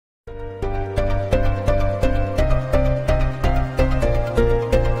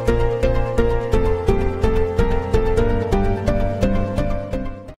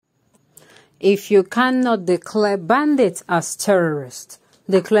If you cannot declare bandits as terrorists,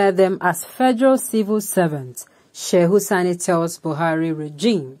 declare them as federal civil servants, ßÄND1TS tells Buhari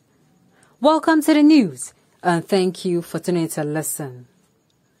regime. Welcome to the news, and thank you for tuning in to listen.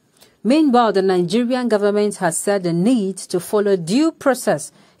 Meanwhile, the Nigerian government has said the need to follow due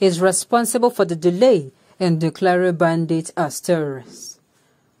process is responsible for the delay in declaring bandits as terrorists.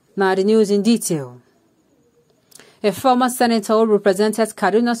 Now the news in detail. A former senator who represented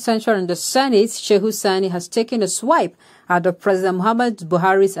Kaduna Central in the Senate, ßÄND1TS, has taken a swipe at the President Muhammad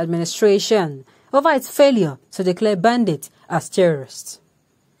Buhari's administration over its failure to declare bandits as terrorists.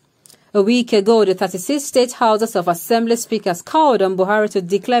 A week ago, the 36 state houses of assembly speakers called on Buhari to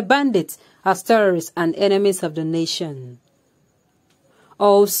declare bandits as terrorists and enemies of the nation.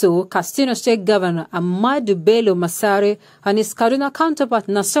 Also, Katsina State Governor Ahmadu Bello Masari and his Kaduna counterpart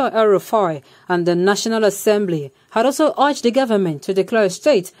Nasser El-Rufai and the National Assembly had also urged the government to declare a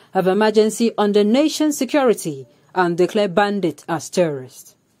state of emergency on the nation's security and declare bandits as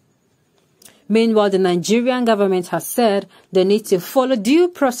terrorists. Meanwhile, the Nigerian government has said the need to follow due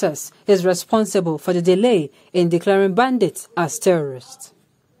process is responsible for the delay in declaring bandits as terrorists.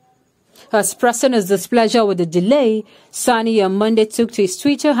 Expressing his displeasure with the delay, Sani on Monday took to his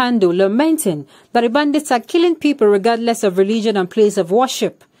Twitter handle lamenting that the bandits are killing people regardless of religion and place of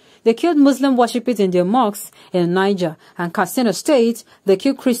worship. They killed Muslim worshippers in their mosques in Niger, and Katsina State, they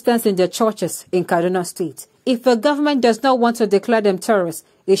killed Christians in their churches in Kaduna State. If the government does not want to declare them terrorists,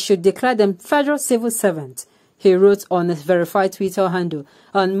 it should declare them federal civil servants, he wrote on his verified Twitter handle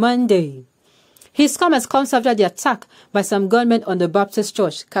on Monday. His comments comes after the attack by some gunmen on the Baptist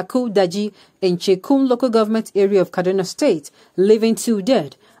Church, Kaku Daji, in Chekum local government area of Kaduna State, leaving 2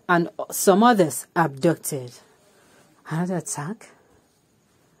 dead and some others abducted. Another attack?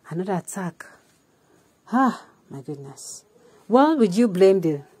 Another attack. Ah, my goodness. Well, would you blame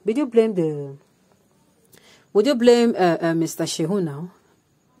Mr. Shehu now?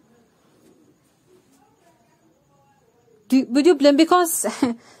 Would you blame? Because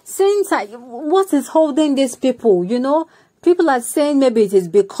since what is holding these people, you know, people are saying maybe it is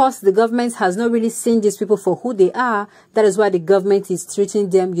because the government has not really seen these people for who they are. That is why the government is treating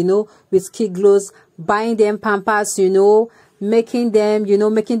them, you know, with kid gloves, buying them Pampers, you know, making them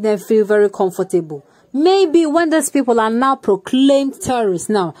feel very comfortable. Maybe when these people are now proclaimed terrorists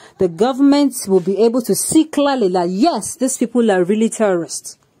now, the government will be able to see clearly that yes, these people are really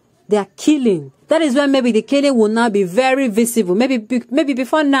terrorists. They are killing. That is when maybe the killing will now be very visible. Maybe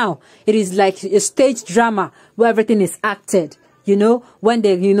before now, it is like a stage drama where everything is acted. You know, when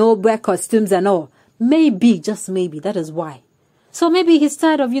they, you know, wear costumes and all. Maybe, just maybe, that is why. So maybe he's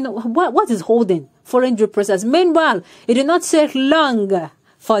tired of, you know, what is holding foreign due process. Meanwhile, it did not take long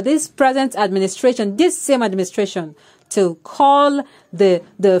for this present administration, this same administration, to call the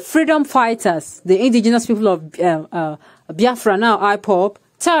freedom fighters, the indigenous people of Biafra now, IPOB,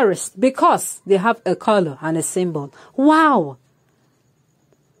 terrorists, because they have a color and a symbol. Wow.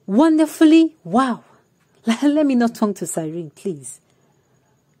 Wonderfully, wow. Let me not tongue to siren, please.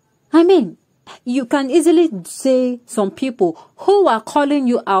 I mean, you can easily say some people who are calling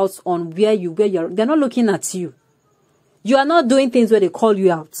you out on where you're, they're not looking at you. You are not doing things where they call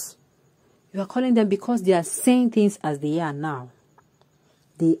you out. You are calling them because they are saying things as they are now.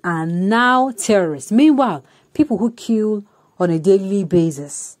 They are now terrorists. Meanwhile, people who kill on a daily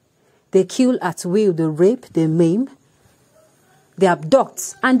basis, they kill at will, they rape, they maim, they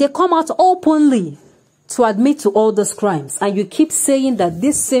abduct, and they come out openly to admit to all those crimes. And you keep saying that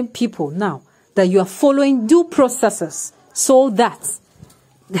these same people now, that you are following due processes so that,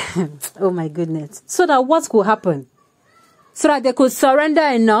 oh my goodness, so that what could happen? So that they could surrender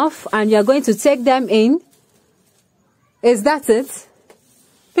enough and you're going to take them in? Is that it?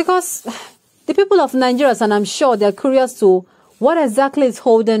 Because the people of Nigeria, and I'm sure they're curious to what exactly is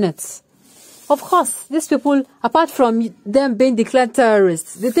holding it. Of course, these people, apart from them being declared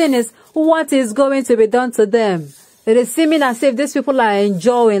terrorists, the thing is, what is going to be done to them? It is seeming as if these people are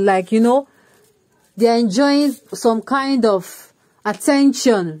enjoying, like, you know, they're enjoying some kind of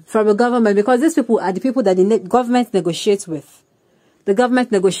attention from the government, because these people are the people that the government negotiates with. The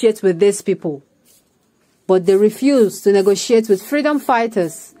government negotiates with these people. But they refuse to negotiate with freedom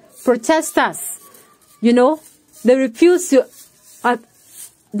fighters, protesters. You know, they refuse to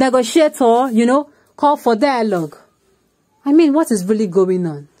negotiate or, you know, call for dialogue. I mean, what is really going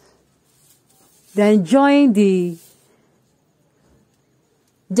on? They're enjoying the,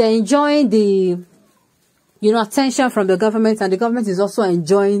 you know, attention from the government, and the government is also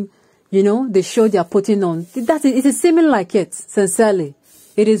enjoying, you know, the show they are putting on. It is seeming like it, sincerely.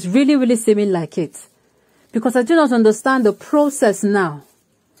 It is really, really seeming like it. Because I do not understand the process now.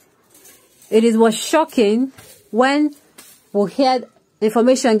 it was shocking when we heard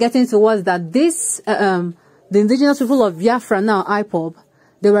information getting to us that this, the indigenous people of Biafra now, IPOB,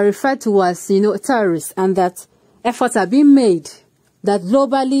 they were referred to as, terrorists, and that efforts are being made that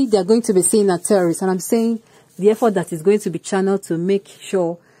globally they are going to be seen as terrorists. And I'm saying the effort that is going to be channeled to make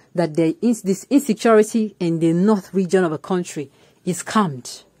sure that this insecurity in the north region of a country is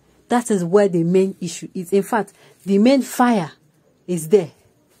calmed. That is where the main issue is. In fact, the main fire is there.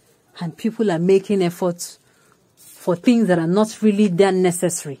 And people are making efforts for things that are not really that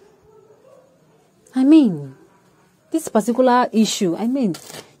necessary. I mean, this particular issue, I mean,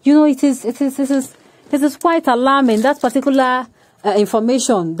 it is quite alarming. That particular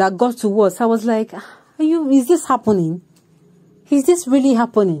information that got to us, I was like, is this happening? Is this really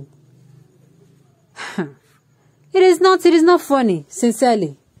happening? It is not funny,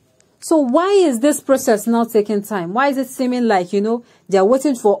 sincerely. So why is this process not taking time? Why is it seeming like, they are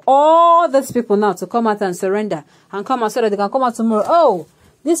waiting for all these people now to come out and surrender and come out so that they can come out tomorrow? Oh,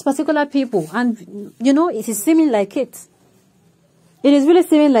 these particular people. And, it is seeming like it. It is really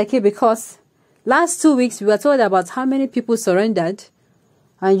seeming like it because last 2 weeks, we were told about how many people surrendered.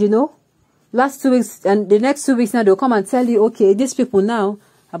 And, last 2 weeks and the next 2 weeks now, they'll come and tell you, okay, these people now,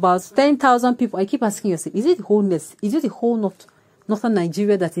 about 10,000 people. I keep asking yourself, is it the whole northern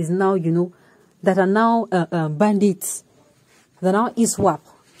Nigeria that is now, that are now bandits, that are now ISWAP?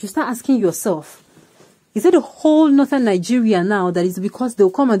 You start asking yourself, is it the whole northern Nigeria now that is because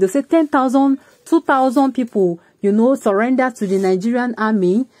they'll come and they'll say 10,000, 2,000 people, surrender to the Nigerian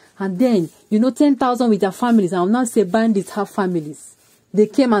army, and then, 10,000 with their families. I'll now say bandits have families. They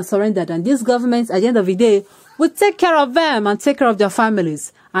came and surrendered, and these governments, at the end of the day, will take care of them and take care of their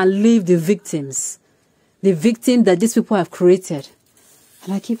families and leave the victims. The victim that these people have created.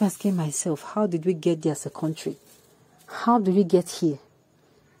 And I keep asking myself, how did we get there as a country? How did we get here?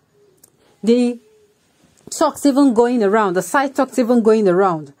 The talks even going around, the side talks even going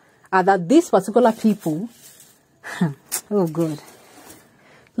around, are that these particular people, oh God,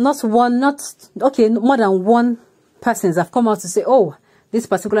 more than one persons have come out to say, oh, this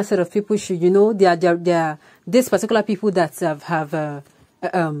particular set of people should, they are this particular people that have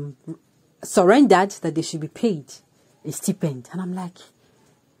surrendered, that they should be paid a stipend. And I'm like,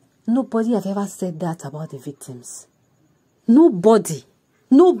 nobody have ever said that about the victims. Nobody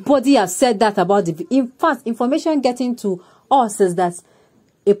has said that about the. In fact, information getting to us is that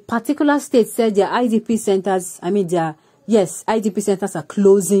a particular state said their IDP centers, IDP centers are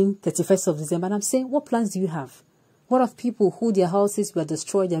closing 31st of December. And I'm saying, what plans do you have? What of people who their houses were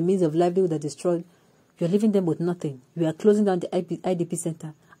destroyed, their means of livelihood are destroyed? You're leaving them with nothing. You are closing down the IDP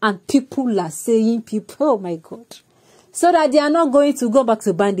center. And people are saying, oh my God, so that they are not going to go back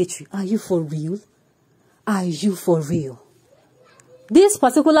to banditry. Are you for real? Are you for real? This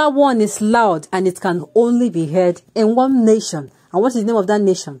particular one is loud and it can only be heard in one nation. And what is the name of that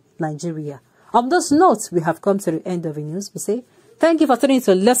nation? Nigeria. On those notes, we have come to the end of the news. We say, thank you for tuning in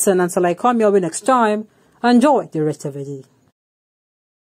to listen. Until I come your way next time, enjoy the rest of the day.